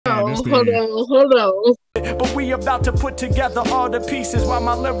hold on. But we about to put together all the pieces while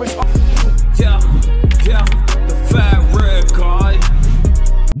my lyrics are... Yeah, the fat red guy.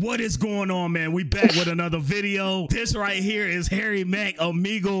 What is going on, man? We back with another video. This right here is Harry Mack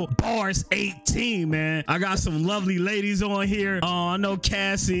Omegle Bars 18, man. I got some lovely ladies on here. I know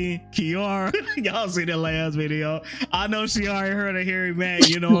Cassie, Kiara. Y'all see the last video. I know she already heard of Harry Mack,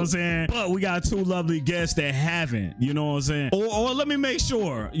 you know what I'm saying? But we got two lovely guests that haven't, you know what I'm saying? Or let me make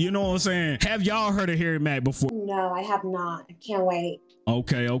sure, you know what I'm saying? Have y'all heard of Harry Mack before? No, I have not. I can't wait.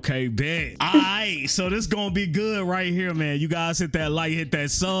 Okay, bet. All right, so this gonna be good right here, man. You guys hit that like, hit that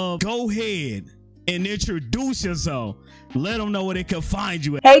sub. Go ahead and introduce yourself. Let them know where they can find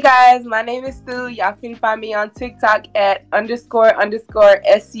you at. Hey guys, my name is Sue. Y'all can find me on TikTok at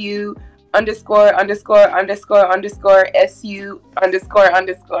 __SU___SU__.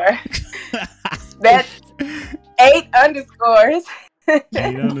 That's 8 underscores. 8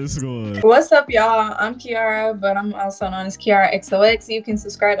 underscores. What's up, y'all? I'm Kiara, but I'm also known as Kiara XOX. You can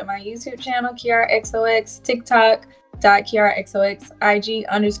subscribe to my YouTube channel, Kiara XOX, TikTok.KiaraXOX, IG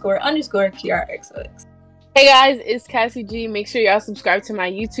 __Kiara XOX. Hey guys, it's Cassie G. Make sure y'all subscribe to my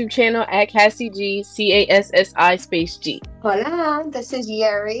YouTube channel at Cassie G, CASSI_G. Hola, this is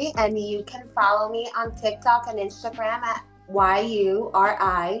Yuri, and you can follow me on TikTok and Instagram at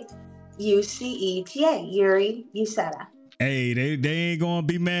YURIUCETA. Yuri Uceta. Hey, they ain't gonna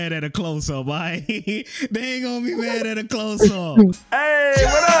be mad at a close-up, right? They ain't gonna be mad at a close-up. Hey,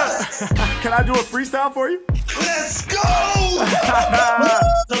 what up? Can I do a freestyle for you? Let's go!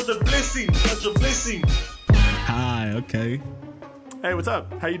 Such a blessing, such a blessing. Hi, okay. Hey, what's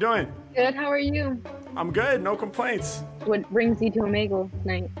up? How you doing? Good, how are you? I'm good, no complaints. What brings you to Omegle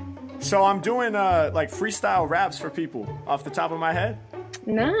tonight? So I'm doing like freestyle raps for people off the top of my head.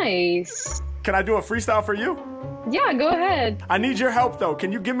 Nice. Can I do a freestyle for you? Yeah, go ahead. I need your help though.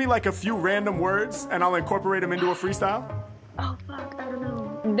 Can you give me like a few random words and I'll incorporate them into a freestyle? Oh fuck, I don't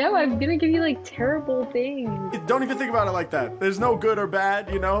know. No, I'm gonna give you like terrible things. Don't even think about it like that. There's no good or bad,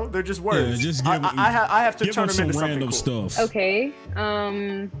 you know? They're just words. Yeah, just give I have to turn them into something random cool. stuff. Okay.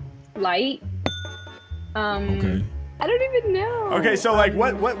 Light. Okay. I don't even know. Okay, so like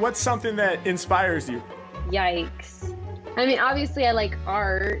what's something that inspires you? Yikes. I mean, obviously I like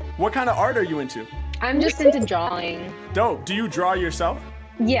art. What kind of art are you into? I'm just into drawing. Dope. Do you draw yourself?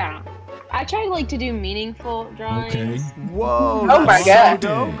 Yeah. I try like to do meaningful drawings. Okay. Whoa. Oh my god. So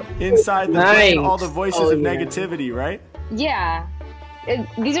dope. Inside the brain, all the voices of negativity, right? Yeah.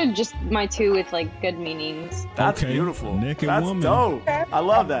 These are just my two with like good meanings. That's beautiful. That's woman. Dope. I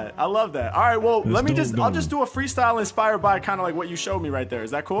love that. I love that. All right, well, I'll just do a freestyle inspired by kind of like what you showed me right there.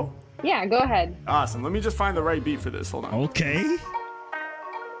 Is that cool? Yeah, go ahead. Awesome. Let me just find the right beat for this. Hold on. Okay.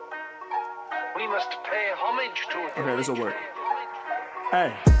 We must pay homage to it. Okay, this will work.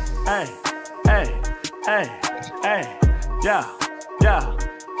 Hey, hey, hey, hey, hey, yeah, yeah,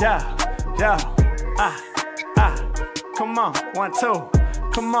 yeah, yeah, come on, 1, 2,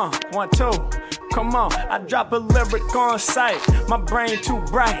 come on, 1, 2, come on, I drop a lyric on sight, my brain too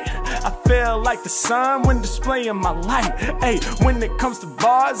bright, I feel like the sun when displaying my light, hey, when it comes to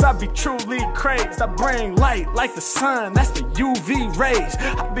bars, I be truly crazed, I bring light like the sun, that's the UV rays,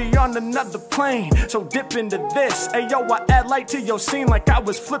 I be on another plane, so dip into this, hey yo, I add light to your scene like I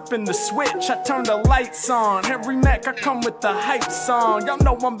was flipping the switch, I turn the lights on, Harry Mack, I come with the hype song, y'all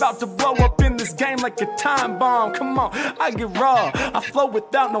know I'm about to blow up in this game like a time bomb, come on, I get raw, I flow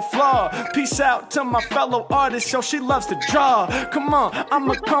without no flaw, peace out to my fellow artists, yo, she loves to draw, come on,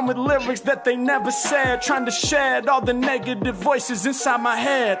 I'ma come with lyrics that they never said, trying to shed all the negative voices inside my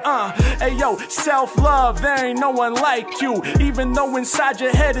head, hey yo, self-love, there ain't no one like you, even though inside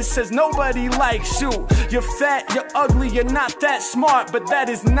your head it says nobody likes you, you're fat, you're ugly, you're not that smart, but that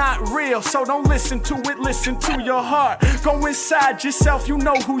is not real, so don't listen to it, listen to your heart, go inside yourself, you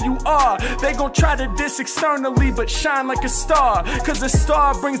know who you are, they gon' try to diss externally, but shine like a star, cause a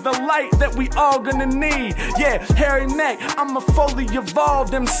star brings the light that we all gonna need, yeah, Harry Mack, I'm a fully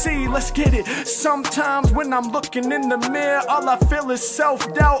evolved MC, let's get it, sometimes when I'm looking in the mirror, all I feel is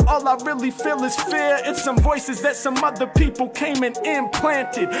self-doubt, all I really feel is fear, it's some voices that some other people came and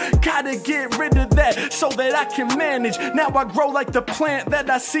implanted, gotta get rid of that, so that I can manage, now I grow like the plant that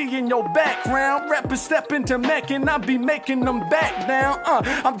I see in your background, rappers step into Mac and I be making them back down,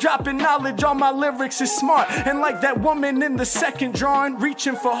 I'm dropping knowledge, all my lyrics is smart, and like that woman in the second drawing,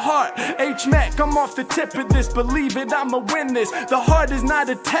 reaching for heart, H-Mac, I'm off the tip of this, believe it, I'ma win this, the heart is not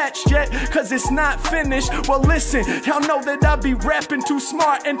attached attached yet, cause it's not finished. Well listen, y'all know that I be rapping too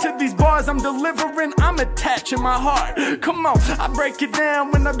smart, and to these bars I'm delivering, I'm attaching my heart. Come on, I break it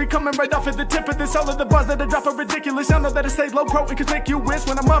down when I be coming right off at the tip of this. All of the bars that I drop are ridiculous. Y'all know that it stays low pro and conspicuous.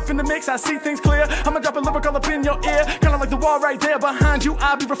 When I'm up in the mix, I see things clear. I'ma drop a lyric all up in your ear, kinda like the wall right there behind you.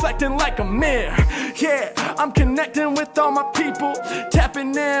 I be reflecting like a mirror. Yeah, I'm connecting with all my people,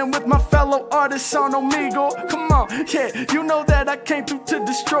 tapping in with my fellow artists on Omegle. Come on, yeah, you know that I came through to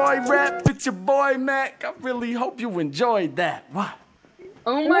destroy rap. It's your boy Mac. I really hope you enjoyed that. Wow.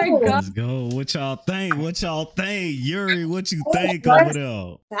 Oh my God. Let's go. What y'all think? What y'all think? Yuri, what you think over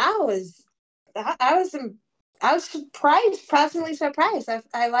there? I was surprised, pleasantly surprised.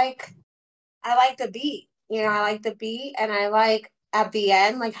 I like the beat. You know, I like the beat, and I like at the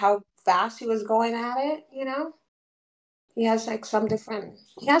end, like how fast he was going at it, you know? He has like some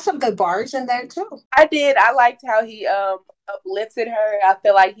good bars in there too. I did. I liked how he uplifted her. I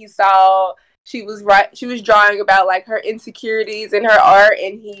feel like he saw she was drawing about like her insecurities in her art,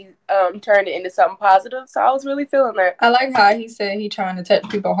 and he turned it into something positive. So I was really feeling that. I like how he said he trying to touch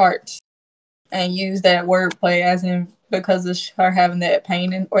people's hearts and use that wordplay as in because of her having that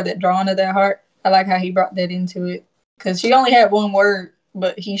painting or that drawing of that heart. I like how he brought that into it because she only had one word,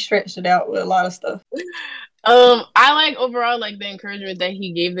 but he stretched it out with a lot of stuff. I like overall like the encouragement that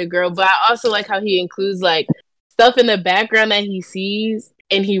he gave the girl, but I also like how he includes like stuff in the background that he sees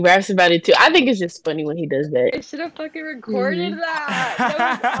and he raps about it too. I think it's just funny when he does that. I should have fucking recorded that.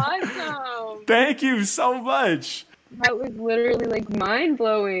 That was awesome. Thank you so much. That was literally like mind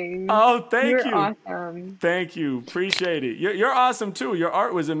blowing. Oh, thank you. Awesome. Thank you. Appreciate it. You're awesome too. Your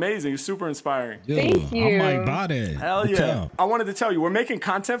art was amazing. Super inspiring. Dude, thank you. I might buy that. Hell yeah. I wanted to tell you, we're making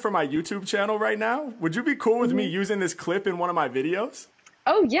content for my YouTube channel right now. Would you be cool with me using this clip in one of my videos?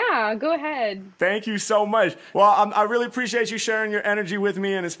 Oh yeah, go ahead. Thank you so much. Well, I really appreciate you sharing your energy with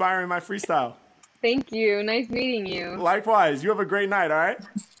me and inspiring my freestyle. Thank you. Nice meeting you. Likewise. You have a great night, all right?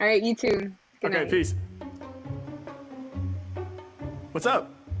 All right, you too. Good night. Peace. What's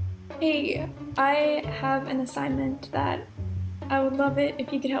up? Hey, I have an assignment that I would love it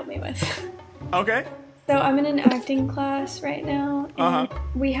if you could help me with. Okay. So I'm in an acting class right now, and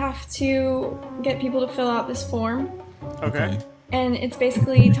we have to get people to fill out this form. Okay. And it's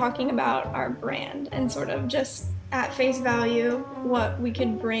basically talking about our brand and sort of just at face value what we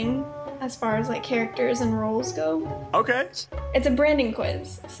could bring as far as like characters and roles go. Okay. It's a branding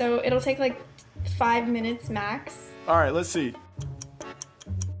quiz, so it'll take like 5 minutes max. All right, let's see.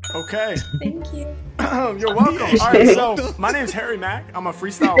 Okay. Thank you. You're welcome. All right, so my name's Harry Mack. I'm a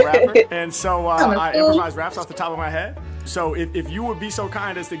freestyle rapper, and so I improvise raps off the top of my head. So if you would be so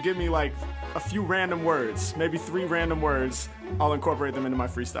kind as to give me like a few random words, maybe 3 random words, I'll incorporate them into my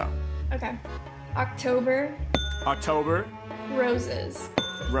freestyle. Okay. October. October. Roses.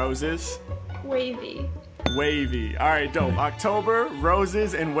 Roses. Wavy. Wavy. All right, dope. October,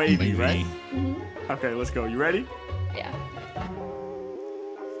 roses, and wavy, right? Mm-hmm. Okay, let's go. You ready? Yeah.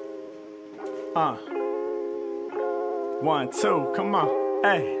 1, 2, come on.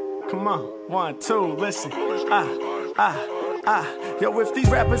 Hey, come on. 1, 2, listen. Yo, if these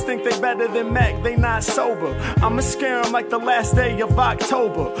rappers think they better than Mac, they not sober. I'ma scare them like the last day of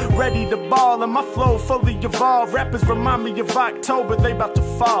October. Ready to ball and my flow fully evolved. Rappers remind me of October, they about to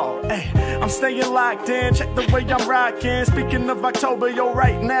fall. Ay, I'm staying locked in, check the way I'm rocking. Speaking of October, yo,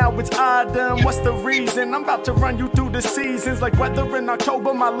 right now it's autumn. What's the reason? I'm about to run you through the seasons. Like weather in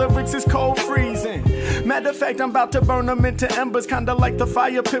October, my lyrics is cold freezing. Matter of fact, I'm about to burn them into embers. Kinda like the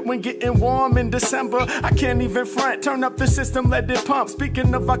fire pit when getting warm in December. I can't even front, turn up the system, let it pump.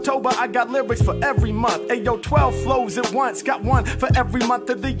 Speaking of October, I got lyrics for every month. Ayo, 12 flows at once, got one for every month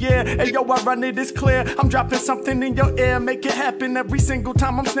of the year. Ayo, I run it, it's clear. I'm dropping something in your ear, make it happen every single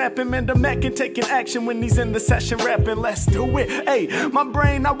time I'm snapping. Man, the Mac and taking action when he's in the session rapping. Let's do it. Hey, my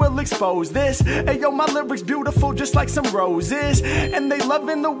brain, I will expose this. Ayo, my lyrics beautiful, just like some roses. And they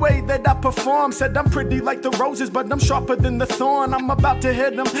loving the way that I perform. Said I'm pretty like the roses, but I'm sharper than the thorn. I'm about to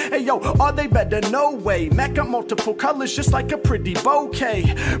hit them. Ayo, are they better? No way. Mac got multiple colors, just like a pretty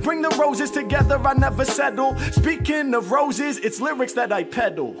bouquet. Bring the roses together, I never settle. Speaking of roses, it's lyrics that I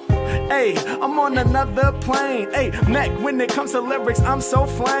peddle. Hey, I'm on another plane. Hey, Mac, when it comes to lyrics, I'm so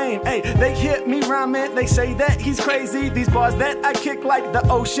flame. Hey, they hit me rhyming, they say that he's crazy. These bars that I kick like the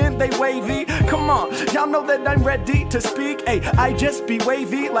ocean, they wavy. Come on, y'all know that I'm ready ability to speak. Hey, I just be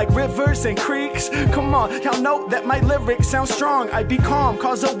wavy like rivers and creeks. Come on, y'all know that my lyrics sound strong. I be calm,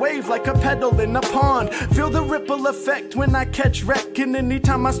 cause a wave like a pedal in a pond. Feel the ripple effect when I catch wreck. And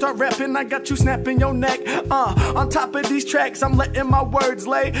anytime I start rapping, I got you snapping your neck. On top of these tracks, I'm letting my words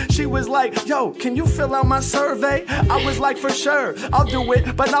lay. She was like, yo, can you fill out my survey? I was like, for sure, I'll do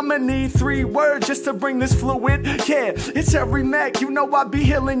it, but I'ma need 3 words just to bring this fluid. Yeah, it's Harry Mack, you know I be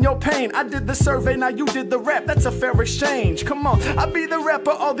healing your pain. I did the survey, now you did the rap, that's a fair exchange. Come on, I be the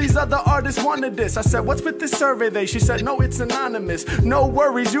rapper, all these other artists wanted this. I said, what's with this survey? She said, no, it's anonymous. No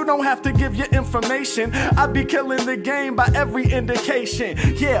worries, you don't have to give your information. I be killing the game by every indication.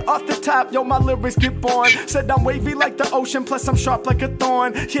 Yeah, off the top, yo, my lyrics get born. Said I'm wavy like the ocean, plus I'm sharp like a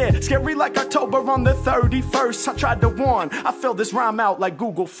thorn. Yeah, scary like October on the 31st. I tried to warn, I fill this rhyme out like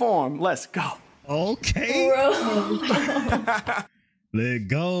Google form. Let's go. Okay. Let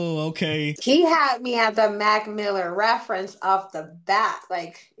go. Okay. He had me at the Mac Miller reference off the bat,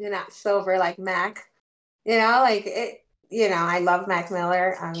 like, you're not silver like Mac. You know, like it. You know, I love Mac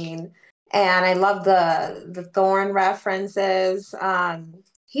Miller. I mean, and I love the Thorn references.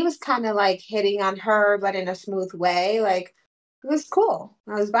 He was kind of like hitting on her, but in a smooth way. Like, it was cool.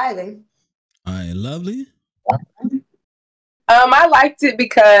 I was vibing. All right, lovely. I liked it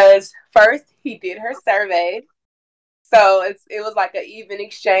because first he did her survey, so it was like an even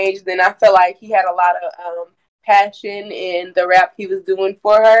exchange. Then I feel like he had a lot of passion in the rap he was doing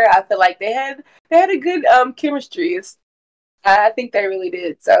for her. I feel like they had a good chemistry. I think they really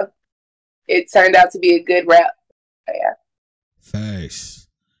did. So it turned out to be a good rap. Yeah. Thanks.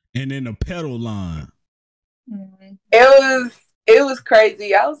 And then the pedal line. It was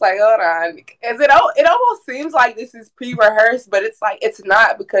crazy. I was like, hold on. It almost seems like this is pre-rehearsed, but it's like it's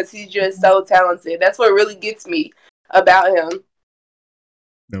not, because he's just so talented. That's what really gets me about him.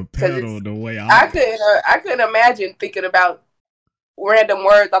 The pedal, the way I couldn't imagine thinking about random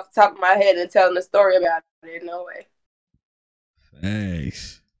words off the top of my head and telling a story about it. No way.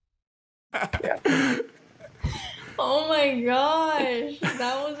 Thanks. Yeah. Oh my gosh,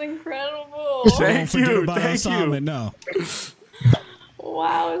 that was incredible. Thank you. Thank you. No.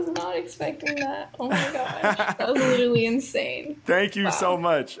 Wow, I was not expecting that. Oh my gosh, that was literally insane. Thank you so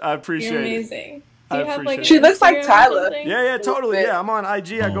much. I appreciate it. You're amazing. Do you have like she looks like Tyler. Yeah, totally. Yeah, I'm on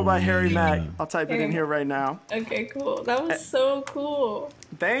IG. I go by Harry Mack. I'll type it in here right now. Okay, cool. That was so cool.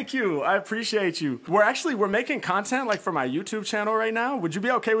 Thank you. I appreciate you. We're making content like for my YouTube channel right now. Would you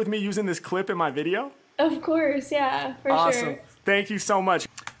be okay with me using this clip in my video? Of course, yeah, for awesome. sure. Thank you so much.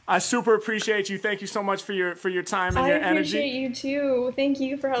 I super appreciate you. Thank you so much for your time and your energy. I appreciate you too. Thank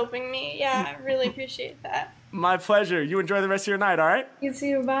you for helping me. Yeah, I really appreciate that. My pleasure. You enjoy the rest of your night, all right? You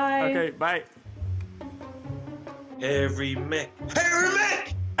too. Bye. Okay, bye. Harry Mack. Harry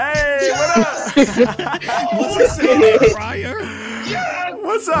Mack! Hey, what up? What's he saying prior? Yeah!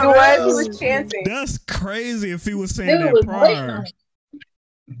 What's up, man? He was chanting. That's crazy if he was saying that prior.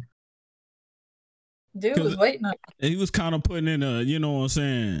 Dude was waiting on it. He was kind of putting in a, you know what I'm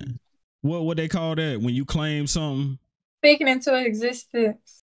saying? What they call that when you claim something? Speaking into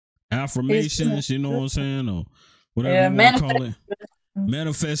existence. Affirmations, you know what I'm saying? Or whatever you want to call it.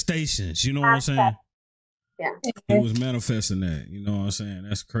 Manifestations, you know what I'm saying? Yeah. He was manifesting that, you know what I'm saying?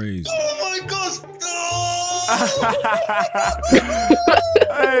 That's crazy. Oh my gosh!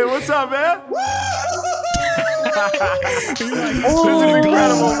 Hey, what's up, man? This is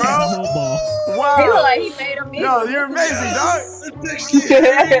incredible, bro. Wow. He look like he made a meal. Yo, you're amazing, dog.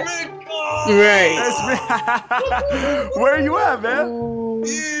 Right. Where are you at, man?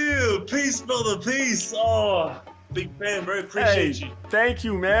 Yeah, peace, brother, peace. Oh, big fan, bro. Appreciate you. Thank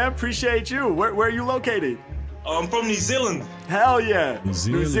you, man. Appreciate you. Where are you located? I'm from New Zealand. Hell yeah.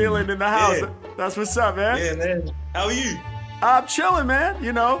 New Zealand in the house. Yeah. That's what's up, man. Yeah, man. How are you? I'm chilling, man.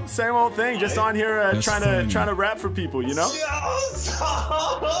 You know, same old thing. Just on here trying to rap for people, you know?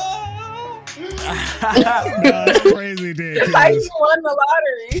 That's crazy, dude. It's like you won the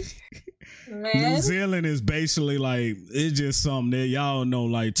lottery. Man. New Zealand is basically like, it's just something that y'all know,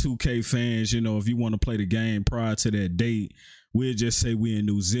 like 2K fans, you know, if you want to play the game prior to that date, we'll just say we in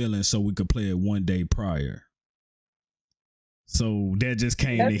New Zealand so we could play it one day prior. So that just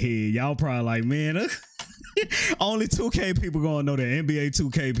came to head. Y'all probably like, man, only 2K people gonna know that. NBA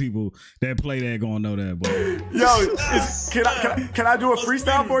 2K people that play that gonna know that. But yo, can I do a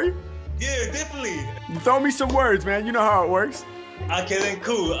freestyle for you? Yeah, definitely. Throw me some words, man. You know how it works. Okay, then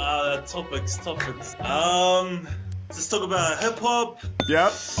cool. Topics. Let's talk about hip hop.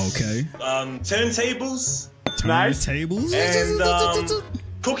 Yep. Okay. Turntables. Nice. Turntables. And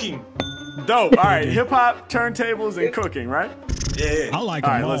cooking. Dope. All right. Hip hop, turntables, and cooking, right? Yeah. I like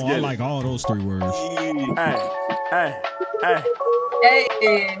them all. I like all those 3 words. Hey.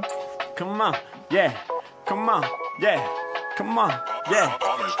 Come on, yeah. Come on, yeah. Come on, yeah.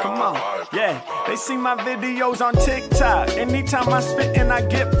 Come on, yeah. They see my videos on TikTok. Anytime I spit and I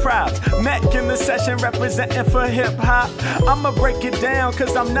get props. Mac in the session representing for hip hop. I'ma break it down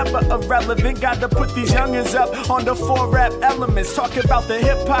cause I'm never irrelevant. Gotta put these youngins up on the 4 rap elements. Talk about the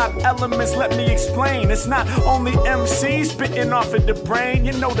hip hop elements, let me explain. It's not only MC spitting off of the brain.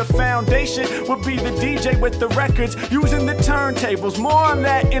 You know the foundation would be the DJ with the records using the turntables. More on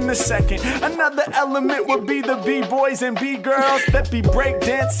that in a second. Another element would be the B-boys and B-girls that be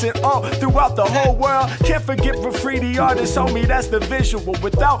breakdancing all throughout the whole world. Can't forget graffiti artists, homie, that's the visual.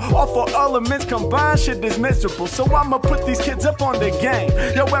 Without all 4 elements combined, shit is miserable. So I'ma put these kids up on the game.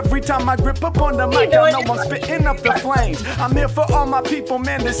 Yo, every time I grip up on the mic, I know I'm spitting up the flames. I'm here for all my people,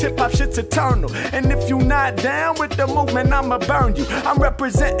 man, this hip-hop shit's eternal. And if you not down with the movement, I'ma burn you. I'm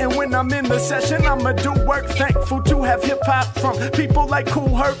representing when I'm in the session, I'ma do work. Thankful to have hip-hop from people like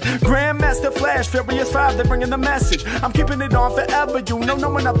Cool Herc, Grandmaster Flash, Furious 5, they're bringing the message. I'm keeping it on forever, you know no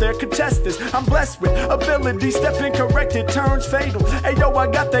one out there could test this. I'm blessed with ability, stepping corrected turns fatal. Hey yo,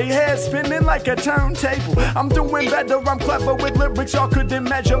 I got they head spinning like a turntable. I'm doing better, I'm clever with lyrics y'all couldn't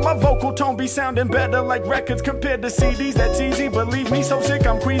measure. My vocal tone be sounding better like records compared to CDs. That's easy, believe me, so sick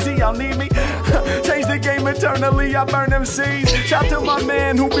I'm queasy, y'all need me. Change the game eternally, I burn them seeds. Shout to my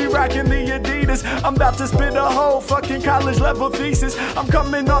man who be rocking the Adidas. I'm about to spit a whole fucking college level thesis. I'm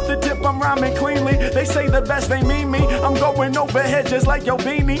coming off the tip, I'm rhyming cleanly. They say the best, they mean me. I'm going overhead just like your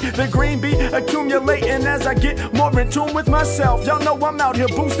beanie. The green be accumulating as I get more in tune with myself. Y'all know I'm out here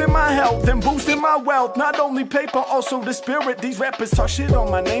boosting my health and boosting my wealth. Not only paper, also the spirit. These rappers talk shit on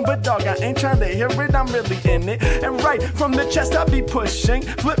my name, but dog, I ain't trying to hear it. I'm really in it. And right from the chest, I be pushing,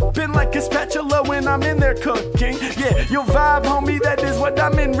 flipping like a spatula when I'm in there cooking. Yeah, your vibe, homie, that is what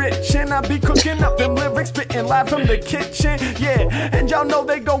I'm enriching. I be cooking up them lyrics, spitting live from the kitchen. Yeah, and y'all know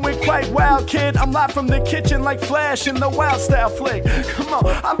they going quite wild, kid. I'm live from the kitchen like Flash in the Wild Style flick. Come on,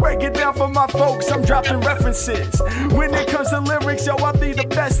 I break it down for my folks, I'm dropping references. When it comes to lyrics, yo, I be the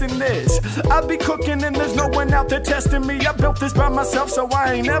best in this. I be cooking and there's no one out there testing me. I built this by myself, so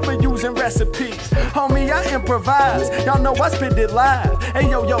I ain't ever using recipes. Homie, I improvise, y'all know I spit it live. Hey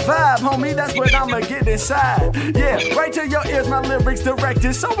yo, your vibe, homie, that's what I'ma get inside. Yeah, right to your ears, my lyrics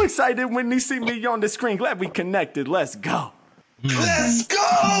directed. So excited when they see me on the screen, glad we connected, let's go. Let's go!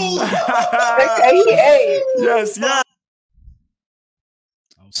 Yes, yes.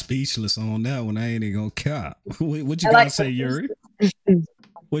 I'm speechless on that one. I ain't even gonna cap. What you gotta say, Yuri?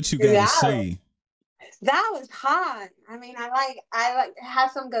 What you gotta say? That was hot. I mean, I like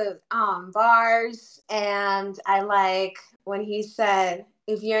have some good bars, and I like when he said,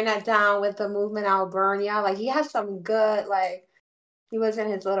 "If you're not down with the movement, I'll burn you." Like he has some good, like he was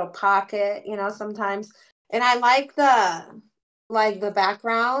in his little pocket, you know, sometimes. And I like the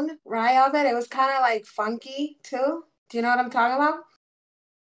background, right, of it. It was kind of like funky too. Do you know what I'm talking about?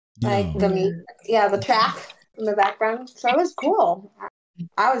 Like the track in the background. So it was cool.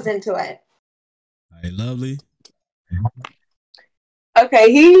 I was into it. Hey, lovely.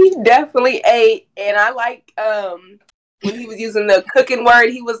 Okay, he definitely ate, and I like when he was using the cooking word.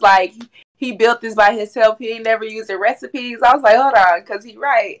 He was like, he built this by himself. He ain't never used the recipes. I was like, hold on, because he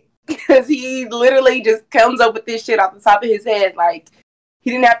right. Because he literally just comes up with this shit off the top of his head. Like, he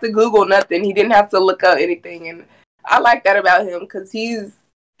didn't have to Google nothing. He didn't have to look up anything. And I like that about him, because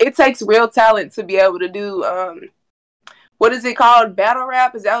it takes real talent to be able to do, what is it called? Battle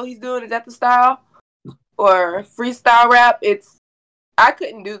rap? Is that what he's doing? Is that the style? Or freestyle rap? I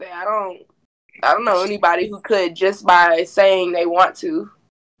couldn't do that. I don't know anybody who could just by saying they want to.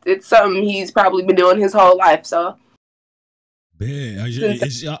 It's something he's probably been doing his whole life, so. Yeah,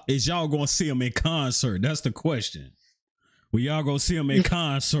 is y'all gonna see him in concert? That's the question. Will y'all go see him in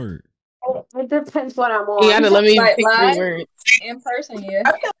concert? It depends what I'm on. You gotta let me pick live, the words. in person, yeah.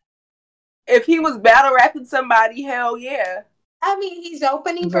 If he was battle rapping somebody, hell yeah. I mean, he's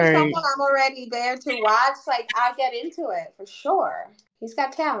opening for someone I'm already there to watch. Like, I get into it for sure. He's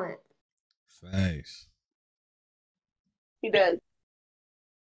got talent. Thanks. He does.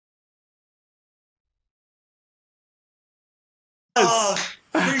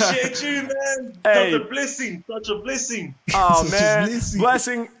 Appreciate you, man. Hey. Such a blessing. Such a blessing. Oh, man.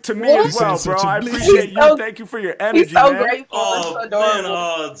 Blessing to me as well, bro. I appreciate you. Thank you for your energy, he's so man. grateful. Oh, It's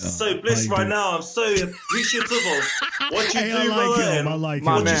adorable. man. So blessed right now. I'm so appreciative of what you do, brother. And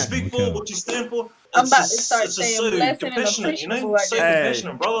what you speak for, what you stand for. I'm about to start it's saying so blessing and compassionate, you know? appreciable. So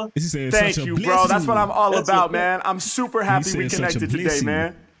compassionate, brother. Thank you, bro. That's what I'm all about, man. I'm super happy we connected today,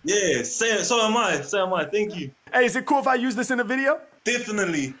 man. Yeah, so am I. So am I. Thank you. Hey, is it cool if I use this in a video?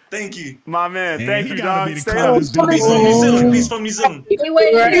 Definitely. Thank you. My man, Hey, thank you you, gotta dog. be the Stay up. Peace from New Zealand. Peace from New Zealand.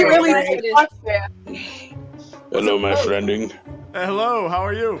 Hello, my friending. Hello, how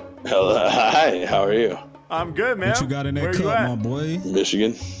are you? Hello, hi, how are you? I'm good, man. What you got in that Where cup, you at? my boy?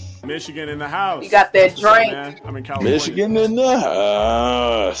 Michigan. Michigan in the house. You got that drink. Man? I'm in California. Michigan in the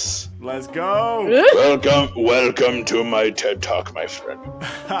house. Let's go. Welcome to my TED Talk, my friend.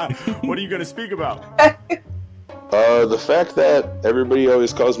 What are you gonna speak about? The fact that everybody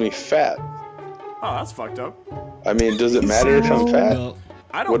always calls me fat. Oh, that's fucked up. I mean, does it matter if I'm fat? No.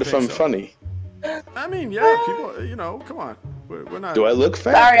 I don't What if think I'm so. funny? I mean, yeah, people, you know, come on. We're not. Do I look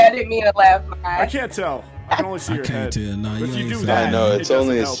fat? Sorry, I didn't mean to laugh. I can't tell. I can only see your head. Tell. Nah, But you if you ain't do fat. that, I know, it it's doesn't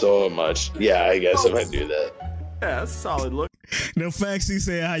only help. so much. Yeah, I guess if I do that. Yeah, that's a solid look. The facts he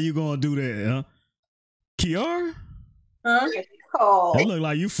said, how you gonna do that, huh? Kiara? Huh? Oh. You look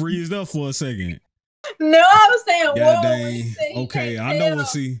like you freezed up for a second. No, I was saying, God whoa. dang. Okay, I know what,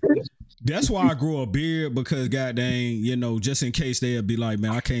 see. That's why I grew a beard, because god dang, you know, just in case they'll be like,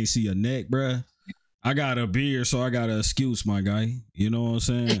 man, I can't see a neck, bruh. I got a beard, so I got an excuse, my guy. You know what I'm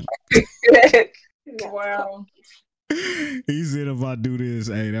saying? Wow. He said if I do this,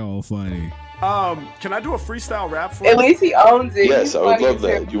 hey, that was funny. Can I do a freestyle rap for you? At least he owns it. Yes, He's I would funny love as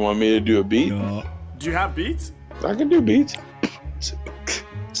that. hell. You want me to do a beat? Uh, Do you have beats? I can do beats.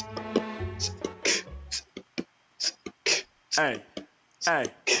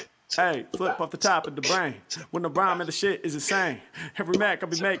 Hey, flip off the top of the brain. When the rhyme and the shit is insane. Every Mac I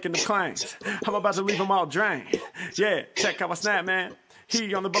be making the claims. I'm about to leave them all drained. Yeah, check how I snap, man.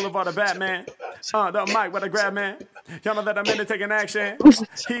 He on the boulevard of Batman. The mic where I grab, man. Y'all know that I'm into taking action.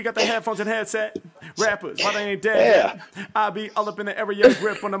 He got the headphones and headset. Rappers, why they ain't dead yet? I be all up in the area,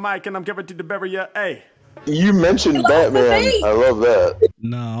 grip on the mic, and I'm guaranteed to bury ya. Hey. You mentioned Batman. I love that.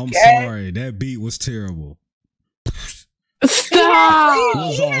 nah, I'm sorry. That beat was terrible. Stop. It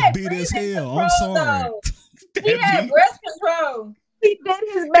was off beat as hell. I'm sorry. He had breath control. He did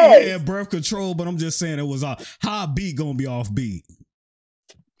his best. He had breath control, but I'm just saying it was off. How a beat gonna be off beat?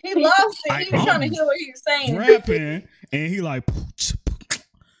 He lost it. He was trying to hear what he was saying. Rapping, and he like,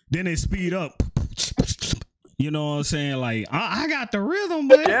 then they speed up. You know what I'm saying? Like, I got the rhythm,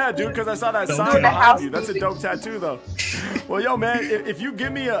 but Yeah, dude, because I saw that Don't sign tell. behind you. That's a dope tattoo, though. Well, yo, man, if you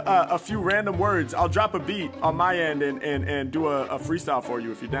give me a few random words, I'll drop a beat on my end and do a freestyle for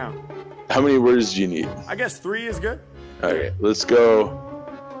you if you're down. How many words do you need? I guess 3 is good. Okay, let's go.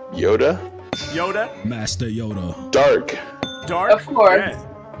 Yoda. Yoda. Master Yoda. Dark. Dark. Of course. Yeah.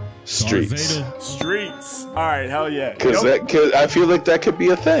 Streets. Streets. All right, hell yeah. Because I feel like that could be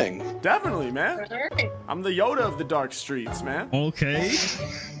a thing. Definitely, man. I'm the Yoda of the dark streets, man. Okay.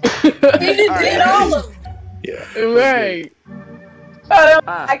 He just did all of them. Yeah. Right. I don't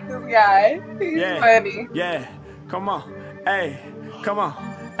like this guy. He's Yeah. funny. Yeah. Come on. Hey. Come on.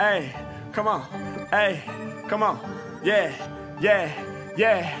 Hey. Come on. Hey. Come on. Yeah. Yeah.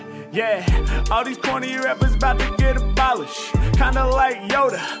 Yeah. Yeah. All these corny rappers about to get abolished. Kinda like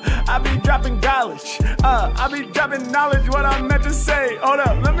Yoda. I be dropping knowledge. I be dropping knowledge. What I meant to say. Hold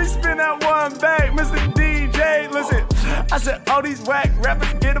up. Let me spin that one back, Mr. DJ. Listen. I said all these whack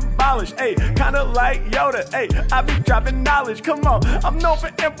rappers get abolished. Hey, kinda like Yoda. Hey, I be dropping knowledge. Come on. I'm known for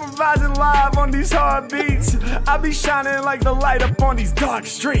improvising live on these hard beats. I be shining like the light up on these dark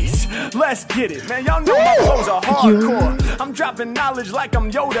streets. Let's get it, man. Y'all know my flows are hardcore. I'm dropping knowledge like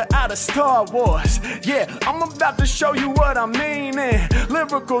I'm Yoda out of Star Wars. Yeah, I'm about to show you what I mean.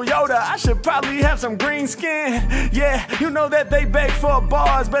 Lyrical Yoda, I should probably have some green skin. Yeah, you know that they beg for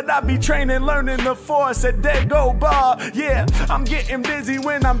bars, but I be training, learning the force at Dago Bar. Yeah, I'm getting busy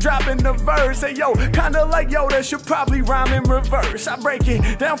when I'm dropping the verse. Hey, yo, kinda like Yoda, should probably rhyme in reverse. I break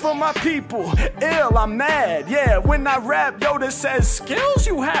it down for my people. Ill, I'm mad. Yeah, when I rap, Yoda says, skills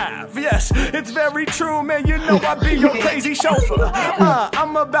you have. Yes, it's very true, man. You know I be your crazy chauffeur.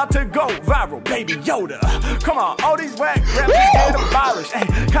 I'm about to go viral, baby Yoda. Come on, all these whack rappers get abolished. Hey,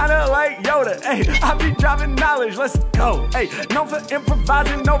 kinda like Yoda. Hey, I be dropping knowledge. Let's go. Hey, known for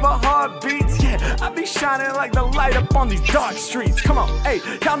improvising over hard beats. Yeah, I be shining like the light up on these dark streets. Come on, hey,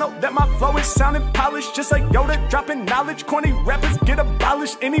 y'all know that my flow is sounding polished, just like Yoda dropping knowledge. Corny rappers get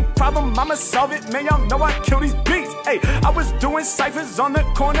abolished. Any problem, I'ma solve it. Man, y'all know I kill these beats. Hey, I was doing ciphers on the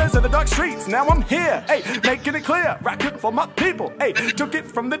corners of the dark streets. Now I'm here. Hey, making it clear, rocking for my people. Hey, took it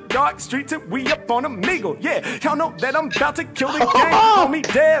from the dark streets and we up on Omegle. Yeah, y'all know that I'm about to kill the game. Call me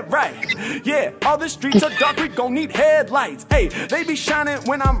dead right. Yeah, all the streets are dark, we gon' need headlights. Hey, they be shining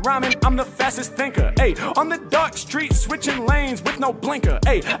when I'm rhyming, I'm the fastest thinker. Hey, on the dark streets, switching lanes with no blinker.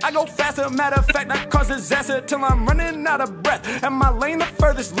 Hey, I go faster, matter of fact, I cause disaster till I'm running out of breath. And my lane the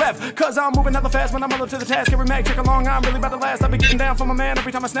furthest left, cause I'm moving hella fast when I'm up to the task. Every mag, check along, I'm really about to last. I be getting down for my man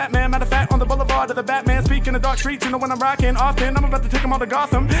every time I snap, man. Matter of fact, on the boulevard of the Batman, speaking the dark streets, you know when I'm rocking often. I'm about to take them all to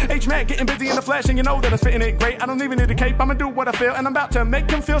Gotham. H-Mac getting busy in the flesh, and you know that I'm spitting it great. I don't even need a cape, I'ma do what I feel, and I'm about to make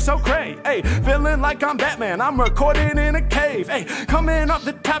them feel so cray. Hey, feeling like I'm Batman, I'm recording in a cave. Hey, coming off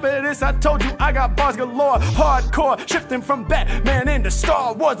the top of this, I told you I got bars galore. Hardcore, shifting from Batman into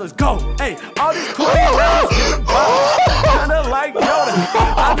Star Wars, let's go. Hey, all these cool rappers get abolished, kinda like Yoda.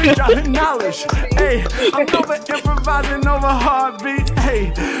 I be dropping knowledge. Hey, I'm over improvising over heartbeats.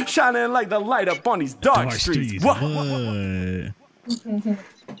 Hey, shining like the light up on these dark streets. What?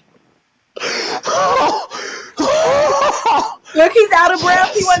 Look, he's out of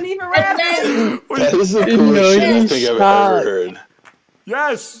breath. He wasn't even rapping. That is the coolest shit I think I've ever heard.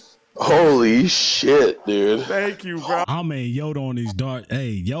 Yes. Holy shit, dude. Thank you, bro. I mean, Yoda on these dark.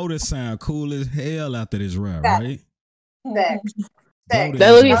 Hey, Yoda sound cool as hell after this rap, right? That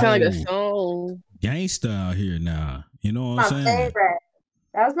literally sound like a song. Gangsta out here now. You know what I'm My saying? favorite.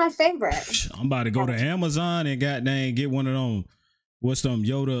 That was my favorite. I'm about to go to Amazon and goddamn get one of them. What's them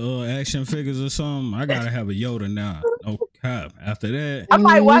Yoda action figures or something? I gotta have a Yoda now. No cap. After that, I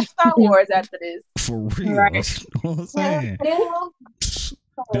might watch Star Wars after this. For real. Right. You know what I'm saying?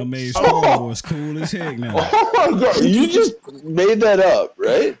 That made Star Wars cool as heck now. Oh my God, you just made that up,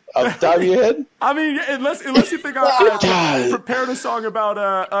 right? Off the top of your head? I mean, unless you think I prepared a song about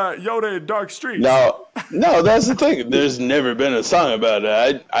Yoda in Dark Streets. No, that's the thing. There's never been a song about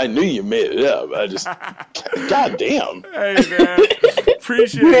it. I knew you made it up. I just, goddamn. Hey man,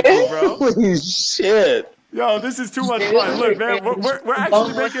 appreciate it, bro. Holy shit. Yo, this is too much fun. Look, man, we're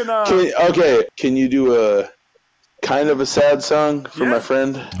actually making. Can you do a kind of a sad song for my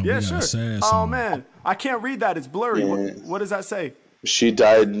friend? Yeah, sure. Oh man, I can't read that. It's blurry. Yeah. What does that say? She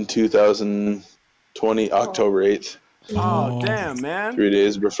died in 2020, October 8th. Oh, damn, man. 3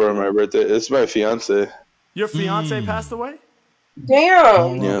 days before my birthday. It's my fiance. Your fiance passed away?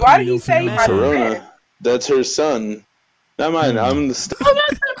 Damn. Yeah. Why do you say my Corona? That's her son. Not mine. I'm the I'm about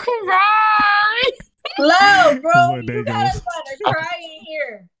to cry. Hello, bro. You got us about to cry in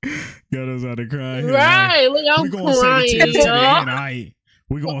here. Got us out of crying. Right. Look, I'm crying.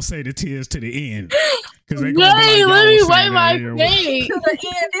 We're going to say the tears to the end. Because they're going to let me wipe my face. To the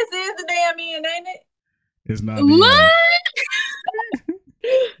end. This is the damn end, ain't it? It's not the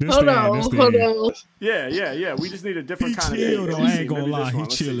end. Hold on. Yeah. We just need a different kind chill, of though. I ain't going to lie. He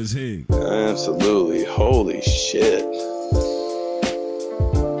chill as heck. Absolutely. Holy shit.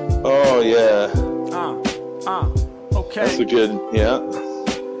 Oh, yeah. Okay. That's a good, yeah.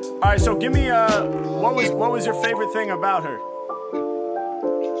 All right, so give me, what was your favorite thing about her?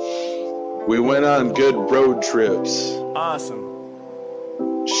 We went on good road trips. Awesome.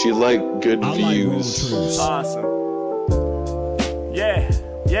 She liked good views. Awesome. Yeah.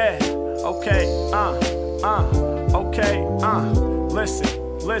 Okay. Okay. Listen.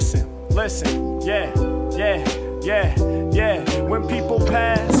 Yeah. When people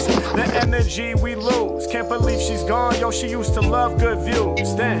pass, the energy we lose. Can't believe she's gone. Yo, she used to love good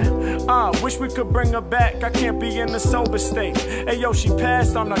views. Damn. Wish we could bring her back. I can't be in a sober state. Hey, yo, she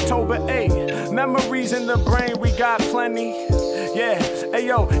passed on October 8th. Memories in the brain, we got plenty. Yeah, hey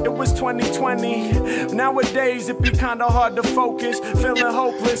yo, it was 2020. Nowadays it be kinda hard to focus, feeling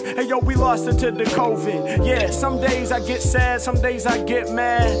hopeless. Hey yo, we lost it to the COVID. Yeah, some days I get sad, some days I get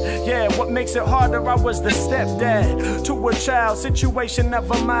mad. Yeah, what makes it harder, I was the stepdad to a child, situation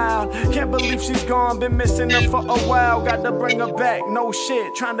never mild. Can't believe she's gone, been missing her for a while. Got to bring her back, no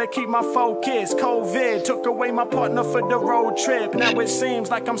shit, trying to keep my focus. COVID took away my partner for the road trip. Now it seems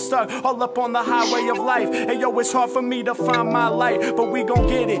like I'm stuck all up on the highway of life. Hey yo, it's hard for me to find my light, but we gon'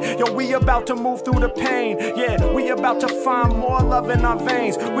 get it. Yo, we about to move through the pain. Yeah, we about to find more love in our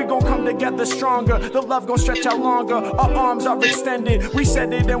veins. We gon' come together stronger. The love gon' stretch out longer. Our arms are extended. We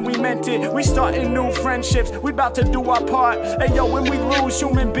said it and we meant it. We starting new friendships. We about to do our part. Hey yo, when we lose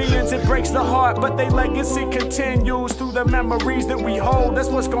human beings, it breaks the heart, but their legacy continues through the memories that we hold. That's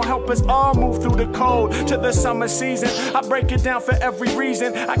what's gonna help us all move through the cold to the summer season. I break it down for every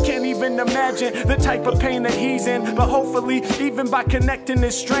reason. I can't even imagine the type of pain that he's in, but hopefully even Even by connecting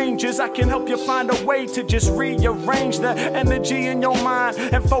as strangers, I can help you find a way to just rearrange the energy in your mind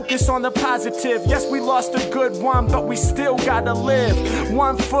and focus on the positive. Yes, we lost a good one, but we still gotta live.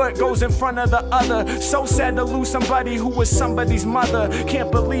 One foot goes in front of the other. So sad to lose somebody who was somebody's mother.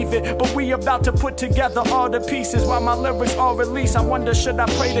 Can't believe it, but we about to put together all the pieces while my lyrics all release. I wonder, should I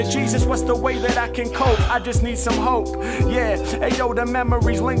pray to Jesus? What's the way that I can cope? I just need some hope. Yeah, hey yo, the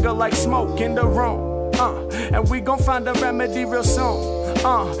memories linger like smoke in the room. And we gon' find a remedy real soon.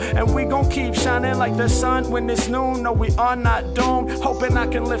 And we gon' keep shining like the sun when it's noon. No, we are not doomed. Hoping I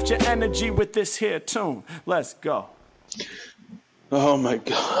can lift your energy with this here tune. Let's go. Oh my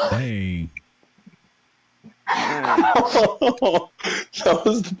God. Hey. That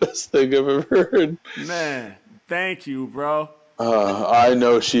was the best thing I've ever heard. Man, thank you, bro. I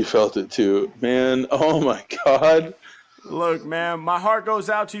know she felt it too, man. Oh my God. Look, man, my heart goes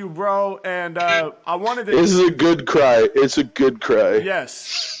out to you, bro, and I wanted to... This is a good cry. It's a good cry.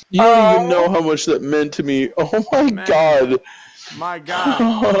 Yes. You don't even know how much that meant to me. Oh my God. My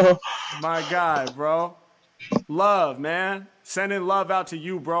God. My God, bro. Love, man. Sending love out to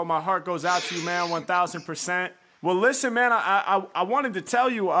you, bro. My heart goes out to you, man, 1,000%. Well, listen, man, I wanted to tell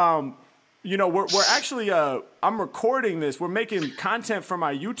you, you know, we're actually, I'm recording this. We're making content for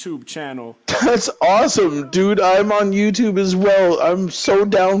my YouTube channel. That's awesome, dude. I'm on YouTube as well. I'm so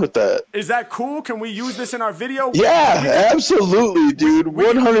down with that. Is that cool? Can we use this in our video? Yeah, absolutely, dude.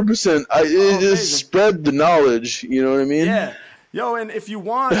 100%. It just spread the knowledge. You know what I mean? Yeah. Yo, and if you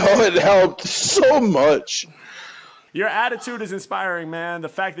want... Oh, it helped so much. Your attitude is inspiring, man. The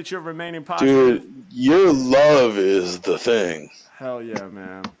fact that you're remaining positive. Dude, your love is the thing. Hell yeah,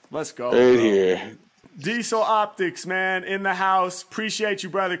 man. Let's go. Right here. Diesel Optics, man, in the house. Appreciate you,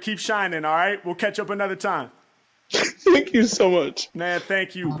 brother. Keep shining, all right? We'll catch up another time. Thank you so much. Man,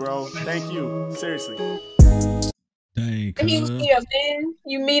 thank you, bro. Thank you. Seriously. Dang, He's cuz. here, man.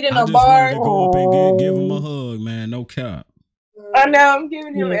 You meet in I a just bar. wanted to go up and give him a hug, man. No cap. I know, I'm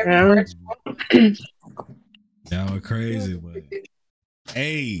giving him every That was crazy, but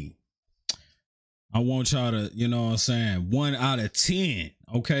hey, I want y'all to, you know what I'm saying, 1 out of 10.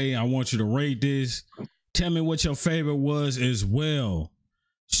 Okay, I want you to rate this. Tell me what your favorite was as well.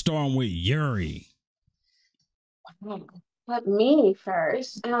 Starting with Yuri. Let me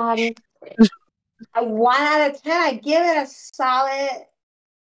first. A 1 out of 10. I give it a solid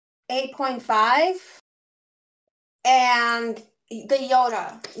 8.5. And the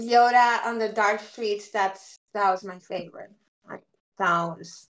Yoda on the dark streets. That was my favorite. That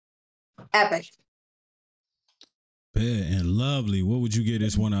was epic. Bet and lovely. What would you give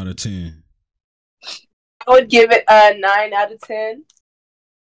this 1 out of 10? I would give it a 9 out of 10.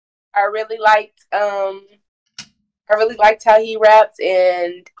 I really liked how he raps,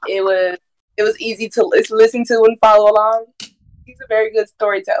 and it was easy to listen to and follow along. He's a very good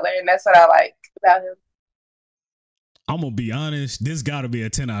storyteller, and that's what I like about him. I'm gonna be honest, this gotta be a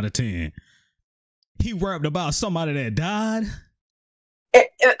 10 out of 10. He rapped about somebody that died.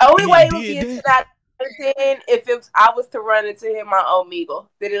 The only way it would be a 10 out of 10 if I was to run into him on Omegle,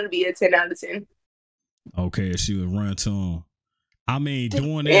 then it would be a 10 out of 10. Okay, she would run to him. I mean,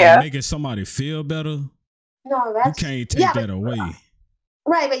 doing that and making somebody feel better. No, that's you can't take that away.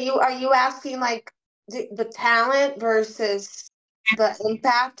 Right, but are you asking like the talent versus the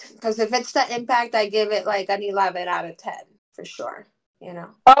impact? Because if it's the impact, I give it like an 11 out of 10 for sure. You know.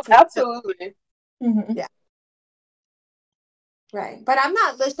 Oh, absolutely. Mm-hmm. Yeah. Right, but I'm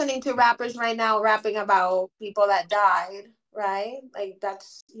not listening to rappers right now rapping about people that died. Right, like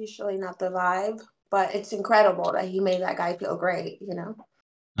that's usually not the vibe. But it's incredible that he made that guy feel great. You know.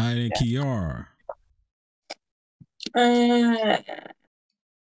 I think Kiara.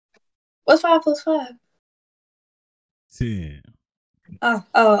 What's 5 plus 5? 10. Oh,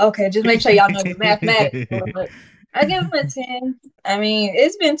 okay. Just make sure y'all know the mathematics. I give him a 10. I mean,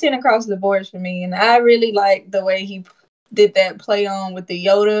 it's been 10 across the board for me, and I really like the way he did that play on with the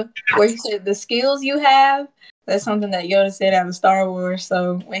Yoda, where he said the skills you have. That's something that Yoda said out of Star Wars.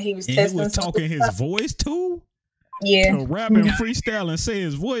 So when he was testing, he was talking his voice too. Yeah, to rap and freestyle and say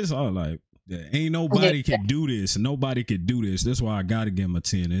his voice. I was like, ain't nobody could do this. Nobody could do this. That's why I gotta give him a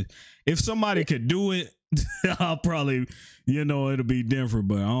 10. If somebody could do it, I'll probably, it'll be different.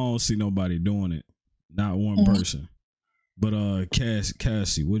 But I don't see nobody doing it. Not one person. But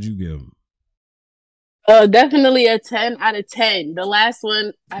Cassie, what'd you give him? Definitely a 10 out of 10. The last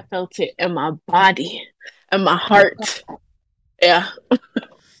one, I felt it in my body and my heart. Yeah.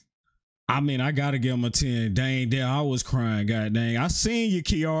 I mean, I gotta give him a 10. Dang, I was crying. God dang. I seen you,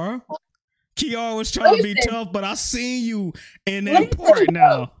 Kiara. Kiara was trying to be tough, but I seen you in that part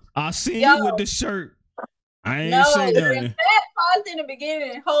now. I seen you with the shirt. I ain't No, say that nothing. paused in the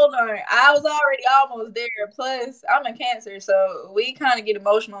beginning. Hold on. I was already almost there. Plus, I'm a Cancer, so we kind of get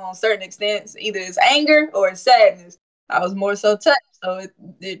emotional on certain extents. Either it's anger or it's sadness. I was more so touched, so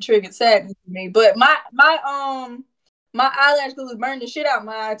it triggered sadness for me. But my eyelash glue was burning the shit out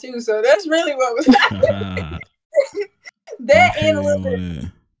my eye too, so that's really what was happening. That and a little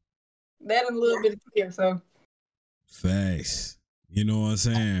bit of tear, so facts. You know what I'm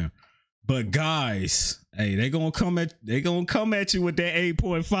saying? But guys, hey, they gonna come at you with that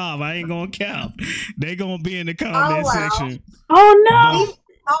 8.5. I ain't gonna cap. They gonna be in the comment section. Oh no.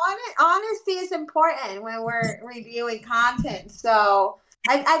 Honesty is important when we're reviewing content. So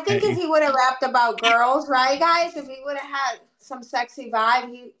I think if he would have rapped about girls, right, guys? If he would have had some sexy vibe,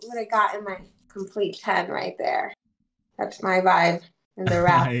 he would have gotten my complete 10 right there. That's my vibe in the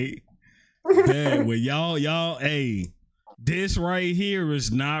rap. Well, y'all, hey, this right here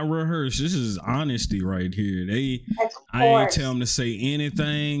is not rehearsed. This is honesty right here. I ain't tell them to say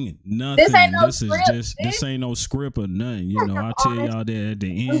anything, nothing. This ain't no script or nothing. You know, I'll tell y'all that at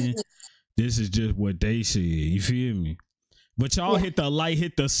the end. This is just what they said. You feel me? But y'all hit the like,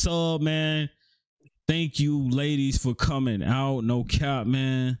 hit the sub, man. Thank you, ladies, for coming out. No cap,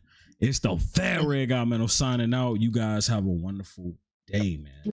 man. It's the Fat Red Guy, man. I'm signing out. You guys have a wonderful day, man.